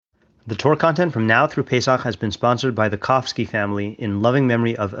The Torah content from now through Pesach has been sponsored by the Kofsky family in loving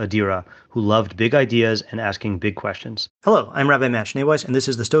memory of Adira, who loved big ideas and asking big questions. Hello, I'm Rabbi Matt Schneeweiss, and this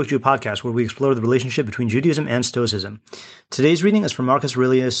is the Stoic Jew podcast, where we explore the relationship between Judaism and Stoicism. Today's reading is from Marcus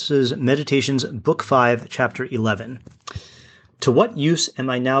Aurelius' Meditations, Book 5, Chapter 11. To what use am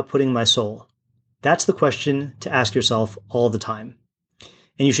I now putting my soul? That's the question to ask yourself all the time.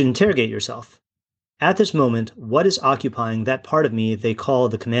 And you should interrogate yourself. At this moment, what is occupying that part of me they call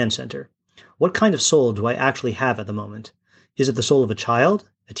the command center? What kind of soul do I actually have at the moment? Is it the soul of a child,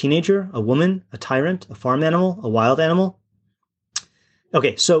 a teenager, a woman, a tyrant, a farm animal, a wild animal?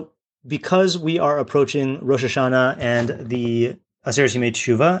 Okay, so because we are approaching Rosh Hashanah and the Aseres Ymei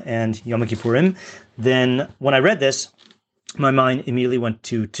Teshuvah and Yom Kippurim, then when I read this, my mind immediately went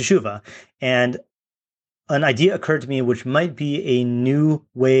to Teshuvah, and an idea occurred to me which might be a new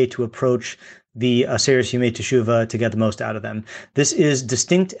way to approach the Aseres Ymei Teshuvah to get the most out of them. This is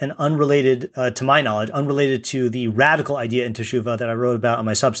distinct and unrelated, to my knowledge, unrelated to the radical idea in Teshuvah that I wrote about on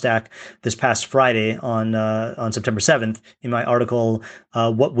my Substack this past Friday on September 7th in my article,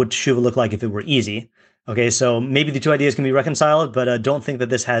 What Would Teshuvah Look Like If It Were Easy? Okay, so maybe the two ideas can be reconciled, but don't think that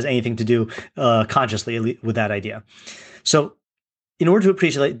this has anything to do consciously with that idea. So in order to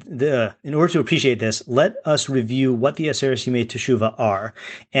appreciate this, let us review what the Aseres Ymei Teshuvah are.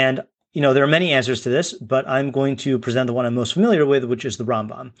 And there are many answers to this, but I'm going to present the one I'm most familiar with, which is the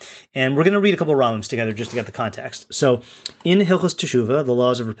Rambam. And we're going to read a couple of Rambams together just to get the context. So in Hilchos Teshuvah, the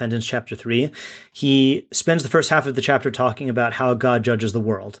Laws of Repentance, Chapter 3, he spends the first half of the chapter talking about how God judges the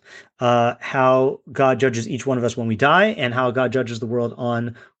world, how God judges each one of us when we die, and how God judges the world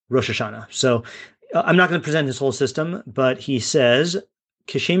on Rosh Hashanah. So I'm not going to present his whole system, but he says,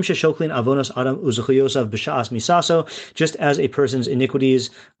 just as a person's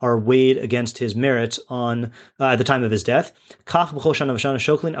iniquities are weighed against his merits at the time of his death, so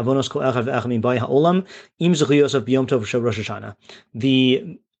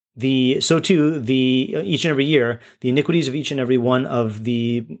too, each and every year, the iniquities of each and every one of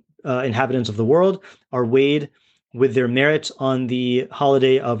the inhabitants of the world are weighed with their merits on the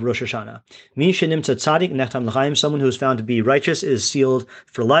holiday of Rosh Hashanah. Someone who is found to be righteous is sealed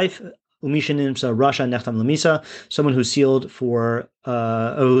for life. Someone who's sealed for,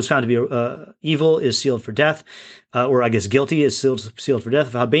 who's found to be evil is sealed for death, or I guess guilty is sealed for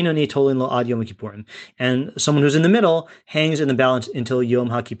death. And someone who's in the middle hangs in the balance until Yom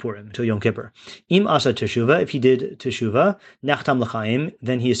HaKippurim, until Yom Kippur. Im asa teshuvah, if he did teshuvah, nechtam l'chaim,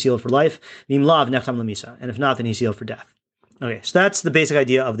 then he is sealed for life. Im lav nechtam l'misa, and if not, then he's sealed for death. Okay, so that's the basic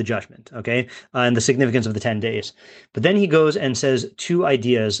idea of the judgment, okay, and the significance of the 10 days. But then he goes and says two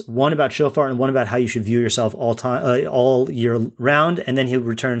ideas, one about shofar and one about how you should view yourself all year round, and then he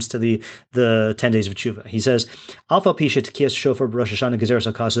returns to the 10 days of Teshuvah. He says, Alpha Pisha Tekiyas Shofar Rosh Hashanah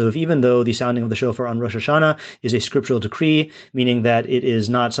Gezeres HaKasuv, even though the sounding of the shofar on Rosh Hashanah is a scriptural decree, meaning that it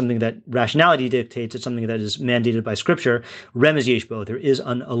is not something that rationality dictates, it's something that is mandated by scripture, Remez Yeshbo, there is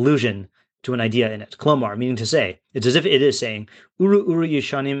an allusion to an idea in it. Klomar, meaning to say, it's as if it is saying, Uru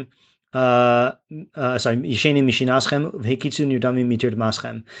Yeshanim, Yeshanim Mishinaschem, Vekitsu Nirdamim Mitir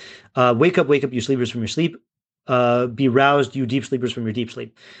Maschem. Wake up, you sleepers from your sleep. Be roused, you deep sleepers from your deep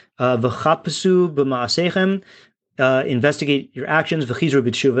sleep. V'chapesu b'maasechem, investigate your actions, v'chizru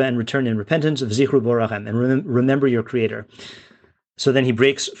b'teshuvah, and return in repentance, v'zichru borachem, and remember your Creator. So then he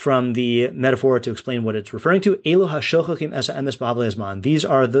breaks from the metaphor to explain what it's referring to. Elo hashochachim esa emes b'havle hazman. These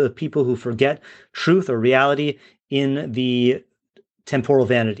are the people who forget truth or reality in the temporal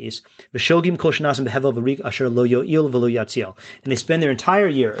vanities. V'shogim kol shenasem behevel v'rik asher lo yo'il v'lo yatziel. And they spend their entire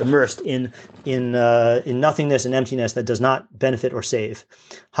year immersed in nothingness and emptiness that does not benefit or save.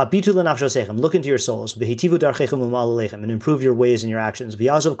 Habitu l'nafshosechem. Look into your souls. V'hitivu darchechem u'ma'alelechem, and improve your ways and your actions.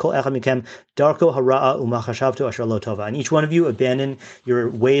 V'yazov kol echad mikem darko hara'a u'machashavto asher lo tova. And each one of you abandon your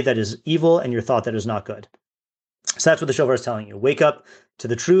way that is evil and your thought that is not good. So that's what the shofar is telling you. Wake up to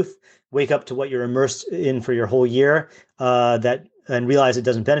the truth. Wake up to what you're immersed in for your whole year, and realize it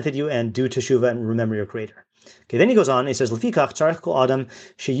doesn't benefit you, and do teshuvah and remember your Creator. Okay, then he goes on, he says, Lefikach tzarich kol adam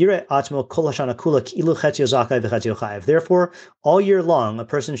sheyireh atzmo kol hashana kula ki'ilu chetzio zakai v'chetzio chayev. Therefore, all year long, a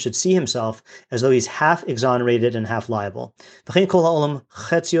person should see himself as though he's half exonerated and half liable. V'chein kol ha'olam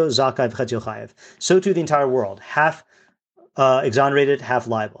chetzio zakai v'chetzio chayev. So too the entire world, half exonerated, half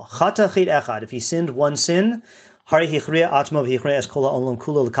liable. Chata chet echad, if he sinned one sin, then he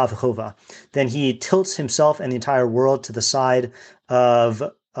tilts himself and the entire world to the side of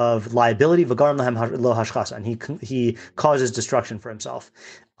liability, v'garam lahem lo hashchasa, and he causes destruction for himself.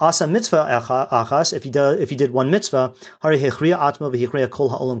 Asa mitzvah achas, if he did one mitzvah, hari hechriya atma v'hechriya kol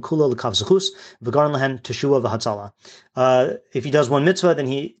ha'olam kula l'kav zechus v'garan lahen teshuvah v'hatzala. If he does one mitzvah, then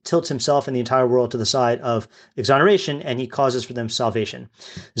he tilts himself and the entire world to the side of exoneration, and he causes for them salvation.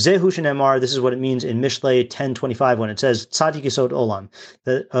 Zehu shenemar, this is what it means in Mishlei 10:25 when it says tzadik yisod olam,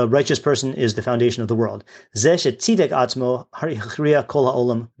 the righteous person is the foundation of the world. Zeh shetzidek atzmo hari hechriya kol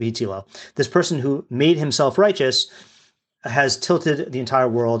ha'olam v'hitzilo. This person who made himself righteous has tilted the entire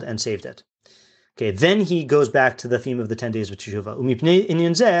world and saved it. Okay, then he goes back to the theme of the 10 days of Teshuvah. Umipnei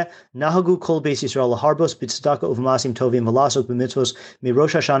inyan zeh nahagu kol beis Yisrael laharbos b'tzedakah uv'masim tovim v'lasok b'mitzvos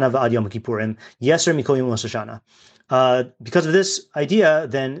mirosh Hashanah v'ad Yom Kippurim yeser mikol yom Rosh Hashanah. Because of this idea,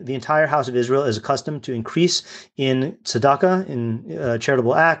 then the entire house of Israel is accustomed to increase in tzedakah, in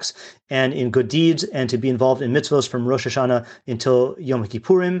charitable acts, and in good deeds, and to be involved in mitzvos from Rosh Hashanah until Yom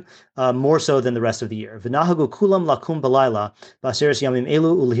Kippurim, more so than the rest of the year. V'nahagu kulam lakum b'layla b'aseres yamim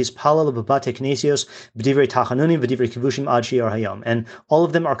elu u'lehispalal b'bate knesios b'divrei tachanunim v'divrei kivushim ad shi'ar hayom. And all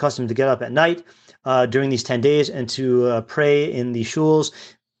of them are accustomed to get up at night during these 10 days and to pray in the shuls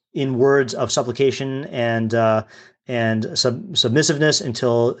in words of supplication and submissiveness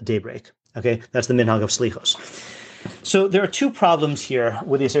until daybreak. Okay, that's the minhag of slichos. So there are two problems here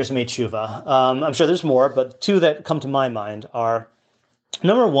with the Aseres Ymei Teshuvah. I'm sure there's more, but two that come to my mind are,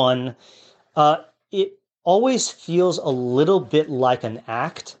 number one, it always feels a little bit like an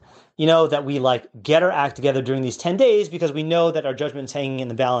act, that we get our act together during these 10 days because we know that our judgment's hanging in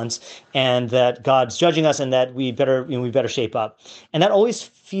the balance and that God's judging us and that we better shape up. And that always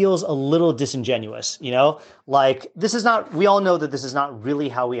feels a little disingenuous, this is not, we all know that this is not really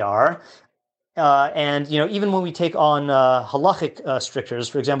how we are. And even when we take on halachic strictures,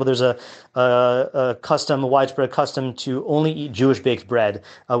 for example, there's a widespread custom to only eat Jewish baked bread,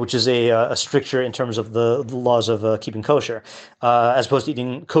 which is a stricture in terms of the laws of keeping kosher, as opposed to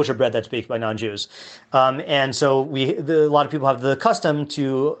eating kosher bread that's baked by non-Jews. And so a lot of people have the custom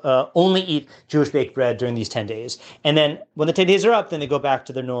to only eat Jewish baked bread during these 10 days. And then when the 10 days are up, then they go back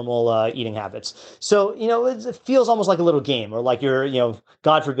to their normal eating habits. So, it feels almost like a little game, or like you're,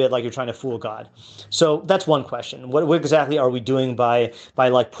 God forbid, like you're trying to fool God. So that's one question. What exactly are we doing by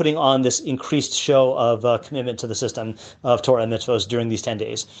putting on this increased show of commitment to the system of Torah and mitzvos during these 10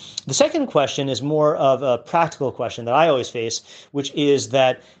 days? The second question is more of a practical question that I always face, which is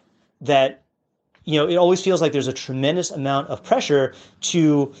that it always feels like there's a tremendous amount of pressure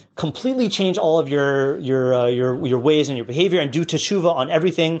to completely change all of your ways and your behavior and do teshuvah on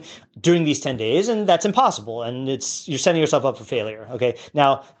everything during these 10 days, and that's impossible. And you're setting yourself up for failure. Okay.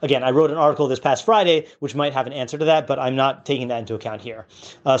 Now, again, I wrote an article this past Friday which might have an answer to that, but I'm not taking that into account here.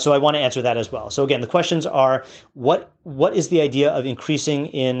 So I want to answer that as well. So again, the questions are: what is the idea of increasing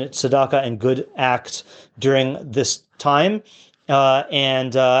in tzedakah and good acts during this time?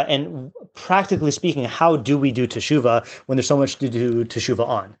 And practically speaking, how do we do teshuvah when there's so much to do teshuvah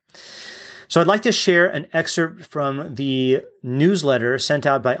on? So I'd like to share an excerpt from the newsletter sent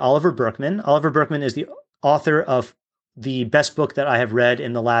out by Oliver Berkman. Oliver Berkman is the author of the best book that I have read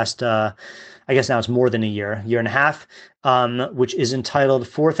in the last, I guess now it's more than a year and a half, which is entitled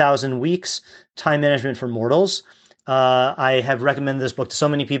 4,000 Weeks, Time Management for Mortals. I have recommended this book to so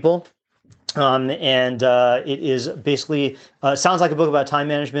many people. And it is basically sounds like a book about time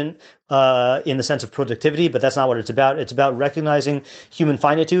management in the sense of productivity, but that's not what it's about. It's about recognizing human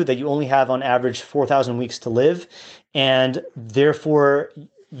finitude, that you only have on average 4,000 weeks to live, and therefore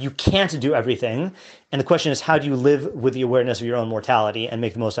you can't do everything. And the question is, how do you live with the awareness of your own mortality and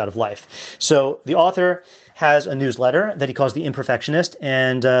make the most out of life? So the author has a newsletter that he calls The Imperfectionist,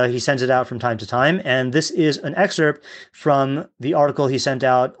 and he sends it out from time to time. And this is an excerpt from the article he sent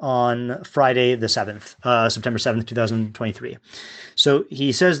out on Friday the 7th, September 7th, 2023. So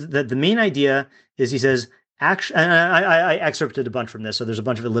he says that the main idea is, he says, and I excerpted a bunch from this, so there's a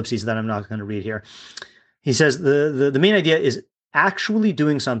bunch of ellipses that I'm not going to read here. He says the main idea is actually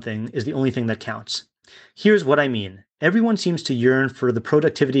doing something is the only thing that counts. Here's what I mean. Everyone seems to yearn for the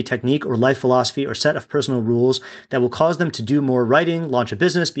productivity technique or life philosophy or set of personal rules that will cause them to do more writing, launch a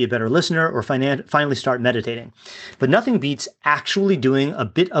business, be a better listener, or finally start meditating. But nothing beats actually doing a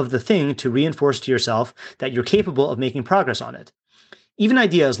bit of the thing to reinforce to yourself that you're capable of making progress on it. Even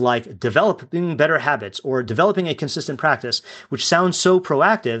ideas like developing better habits or developing a consistent practice, which sounds so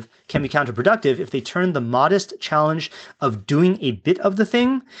proactive, can be counterproductive if they turn the modest challenge of doing a bit of the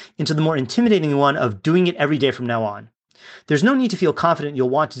thing into the more intimidating one of doing it every day from now on. There's no need to feel confident you'll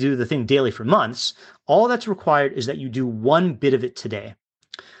want to do the thing daily for months. All that's required is that you do one bit of it today.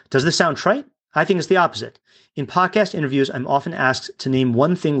 Does this sound trite? I think it's the opposite. In podcast interviews, I'm often asked to name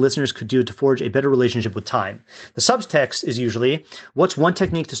one thing listeners could do to forge a better relationship with time. The subtext is usually, what's one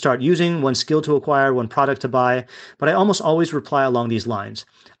technique to start using, one skill to acquire, one product to buy? But I almost always reply along these lines.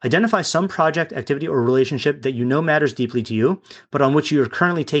 Identify some project, activity, or relationship that you know matters deeply to you, but on which you are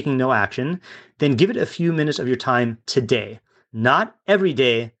currently taking no action. Then give it a few minutes of your time today. Not every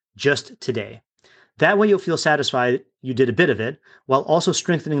day, just today. That way you'll feel satisfied you did a bit of it, while also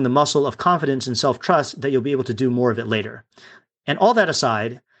strengthening the muscle of confidence and self-trust that you'll be able to do more of it later. And all that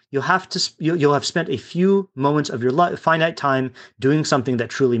aside, you'll have spent a few moments of your finite time doing something that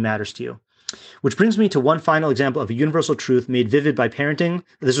truly matters to you. Which brings me to one final example of a universal truth made vivid by parenting.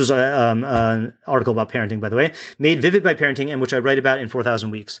 This was an article about parenting, by the way, made vivid by parenting, and which I write about in 4,000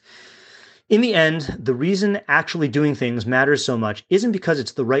 Weeks. In the end, the reason actually doing things matters so much isn't because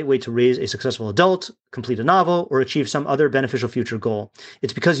it's the right way to raise a successful adult, complete a novel, or achieve some other beneficial future goal.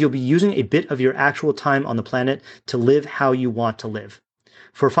 It's because you'll be using a bit of your actual time on the planet to live how you want to live.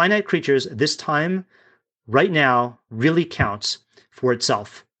 For finite creatures, this time, right now, really counts for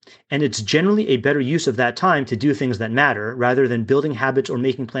itself. And it's generally a better use of that time to do things that matter rather than building habits or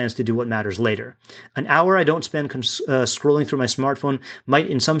making plans to do what matters later. An hour I don't spend scrolling through my smartphone might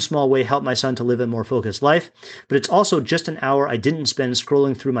in some small way help my son to live a more focused life, but it's also just an hour I didn't spend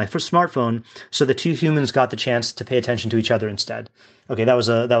scrolling through my first smartphone so the two humans got the chance to pay attention to each other instead. Okay, that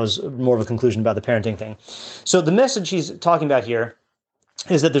was more of a conclusion about the parenting thing. So the message he's talking about here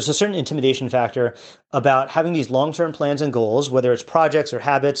is that there's a certain intimidation factor about having these long-term plans and goals, whether it's projects or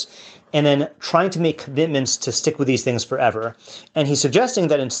habits, and then trying to make commitments to stick with these things forever. And he's suggesting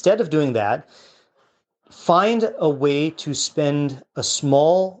that instead of doing that, find a way to spend a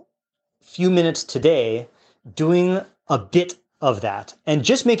small few minutes today doing a bit of that, and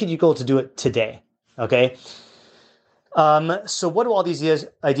just make it your goal to do it today, okay? So what do all these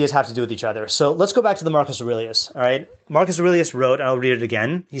ideas have to do with each other? So let's go back to the Marcus Aurelius, all right? Marcus Aurelius wrote, and I'll read it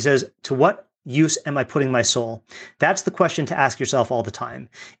again. He says, "To what use am I putting my soul? That's the question to ask yourself all the time.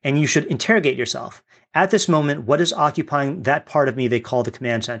 And you should interrogate yourself. At this moment, what is occupying that part of me they call the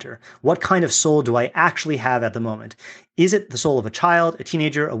command center? What kind of soul do I actually have at the moment? Is it the soul of a child, a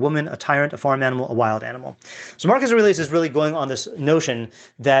teenager, a woman, a tyrant, a farm animal, a wild animal?" So Marcus Aurelius is really going on this notion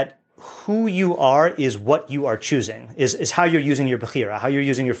that who you are is what you are choosing, is how you're using your bechira, how you're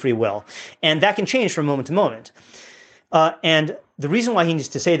using your free will. And that can change from moment to moment. And the reason why he needs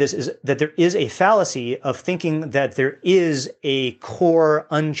to say this is that there is a fallacy of thinking that there is a core,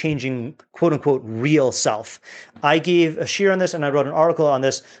 unchanging, quote unquote, real self. I gave a shir on this and I wrote an article on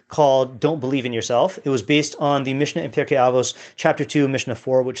this called Don't Believe in Yourself. It was based on the Mishnah in Pirkei Avos, chapter 2, Mishnah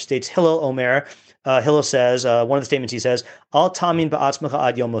 4, which states, Hillel Omer, Hillel says, one of the statements he says, Al tamin ba'atzmecha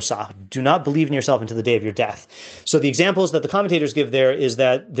ad yom mosach. Do not believe in yourself until the day of your death. So the examples that the commentators give there is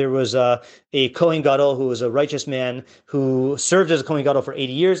that there was a Kohen Gadol who was a righteous man who served as a Kohen Gadol for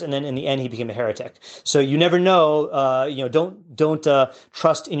 80 years, and then in the end he became a heretic. So you never know, don't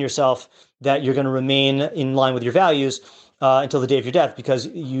trust in yourself that you're going to remain in line with your values until the day of your death, because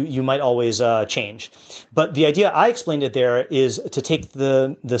you might always change. But the idea I explained it there is to take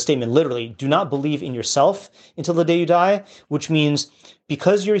the statement literally. Do not believe in yourself until the day you die, which means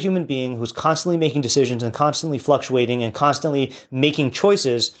because you're a human being who's constantly making decisions and constantly fluctuating and constantly making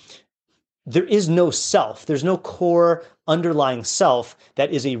choices, there is no self. There's no core underlying self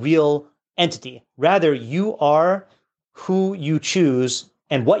that is a real entity. Rather, you are who you choose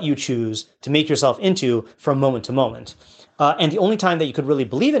and what you choose to make yourself into from moment to moment. And the only time that you could really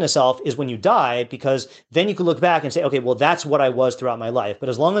believe in a self is when you die, because then you could look back and say, okay, well, that's what I was throughout my life. But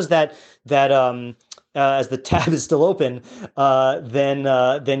as long as that as the tab is still open,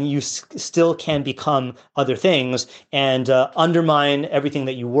 then you still can become other things and undermine everything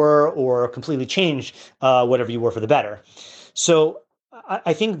that you were, or completely change whatever you were for the better. So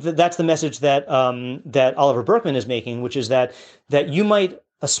I think that's the message that that Oliver Burkeman is making, which is that you might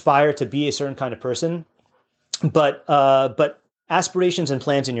aspire to be a certain kind of person, but aspirations and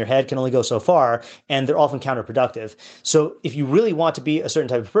plans in your head can only go so far, and they're often counterproductive. So if you really want to be a certain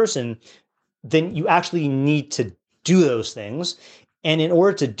type of person, then you actually need to do those things. And in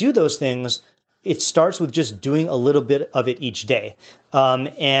order to do those things, it starts with just doing a little bit of it each day. And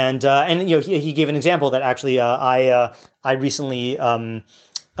he gave an example that actually I recently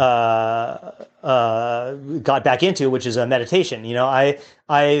got back into, which is a meditation.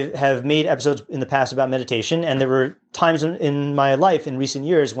 I have made episodes in the past about meditation, and there were times in my life in recent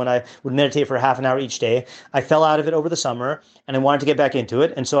years when I would meditate for half an hour each day. I fell out of it over the summer, and I wanted to get back into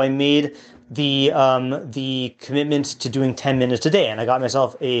it, and so I made the commitment to doing 10 minutes a day, and I got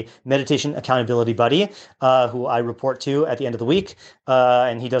myself a meditation accountability buddy who I report to at the end of the week,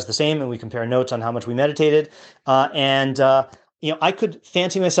 and he does the same, and we compare notes on how much we meditated, I could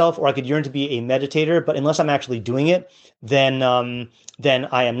fancy myself, or I could yearn to be a meditator, but unless I'm actually doing it, then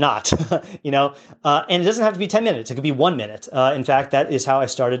I am not. And it doesn't have to be 10 minutes. It could be 1 minute. In fact, that is how I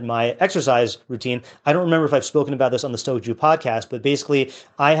started my exercise routine. I don't remember if I've spoken about this on the Stoic Jew podcast, but basically,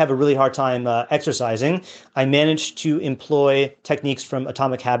 I have a really hard time exercising. I managed to employ techniques from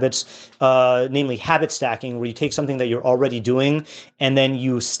Atomic Habits, namely habit stacking, where you take something that you're already doing and then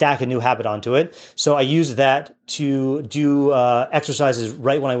you stack a new habit onto it. So I use that to do exercises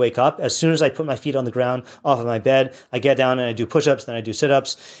right when I wake up. As soon as I put my feet on the ground off of my bed, I get down and I do push-ups, then I do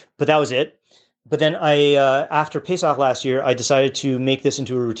sit-ups. But that was it. But then after Pesach last year, I decided to make this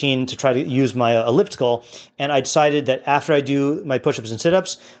into a routine to try to use my elliptical. And I decided that after I do my push-ups and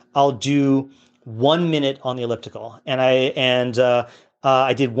sit-ups, I'll do 1 minute on the elliptical. And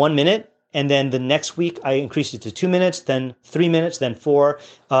I did 1 minute. And then the next week, I increased it to 2 minutes, then 3 minutes, then 4,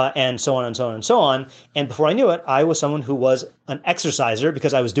 and so on and so on and so on. And before I knew it, I was someone who was an exerciser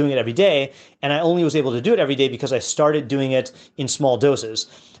because I was doing it every day. And I only was able to do it every day because I started doing it in small doses.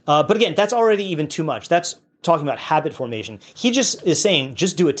 But again, that's already even too much. That's talking about habit formation. He just is saying,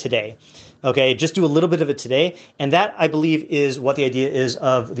 just do it today. Okay, just do a little bit of it today. And that, I believe, is what the idea is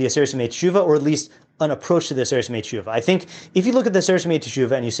of the Aseres Ymei Teshuvah, or at least an approach to the Aseres Ymei Teshuvah. I think if you look at the Aseres Ymei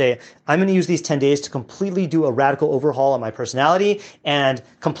Teshuvah and you say, I'm going to use these 10 days to completely do a radical overhaul on my personality and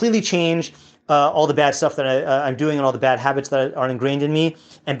completely change all the bad stuff that I'm doing and all the bad habits that are ingrained in me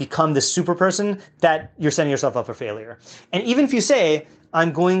and become this super person, that you're setting yourself up for failure. And even if you say,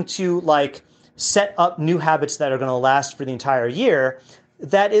 I'm going to set up new habits that are going to last for the entire year,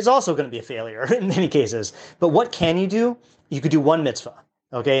 that is also going to be a failure in many cases. But what can you do? You could do one mitzvah.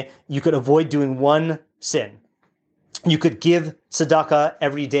 Okay, you could avoid doing one sin. You could give tzedakah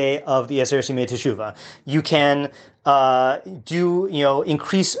every day of the Aseres Ymei Teshuvah. You can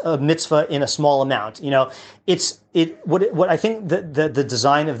increase a mitzvah in a small amount. What I think the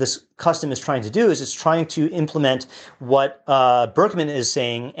design of this custom is trying to do is it's trying to implement what Berkman is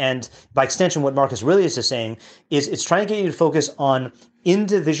saying, and by extension what Marcus Aurelius is saying, is it's trying to get you to focus on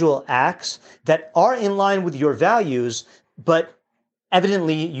individual acts that are in line with your values, but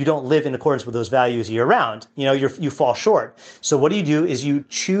evidently you don't live in accordance with those values year round. You fall short. So what do is you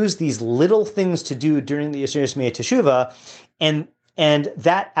choose these little things to do during the Aseres Ymei Teshuvah, and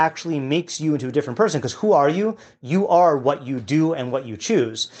that actually makes you into a different person, because who are you? You are what you do and what you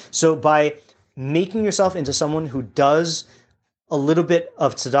choose. So by making yourself into someone who does a little bit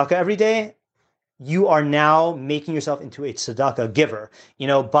of tzedakah every day, you are now making yourself into a tzedakah giver.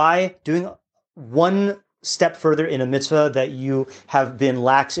 By doing one step further in a mitzvah that you have been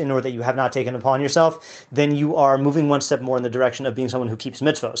lax in or that you have not taken upon yourself, then you are moving one step more in the direction of being someone who keeps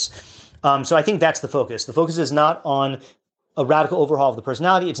mitzvahs. So I think that's the focus. The focus is not on a radical overhaul of the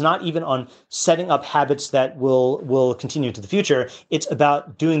personality. It's not even on setting up habits that will continue to the future. It's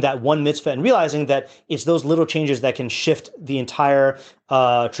about doing that one mitzvah and realizing that it's those little changes that can shift the entire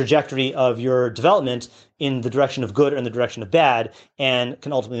trajectory of your development in the direction of good or in the direction of bad, and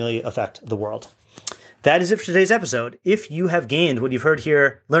can ultimately affect the world. That is it for today's episode. If you have gained what you've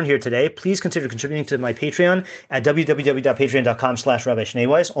learned here today, please consider contributing to my Patreon at www.patreon.com/Rabbi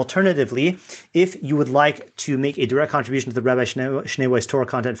Schneeweiss. Alternatively, if you would like to make a direct contribution to the Rabbi Schneeweiss Torah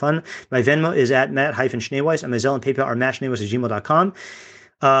Content Fund, my Venmo is at Matt-Schneeweiss, and my Zelle and PayPal are mattschneeweiss@gmail.com.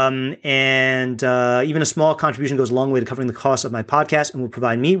 Even a small contribution goes a long way to covering the cost of my podcast and will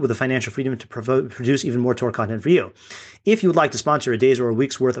provide me with the financial freedom to produce even more Torah content for you. If you would like to sponsor a day's or a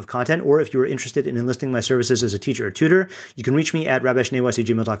week's worth of content, or if you are interested in enlisting my services as a teacher or tutor, you can reach me at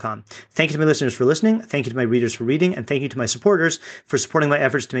rabbischneeweiss@gmail.com. Thank you to my listeners for listening. Thank you to my readers for reading. And thank you to my supporters for supporting my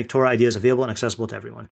efforts to make Torah ideas available and accessible to everyone.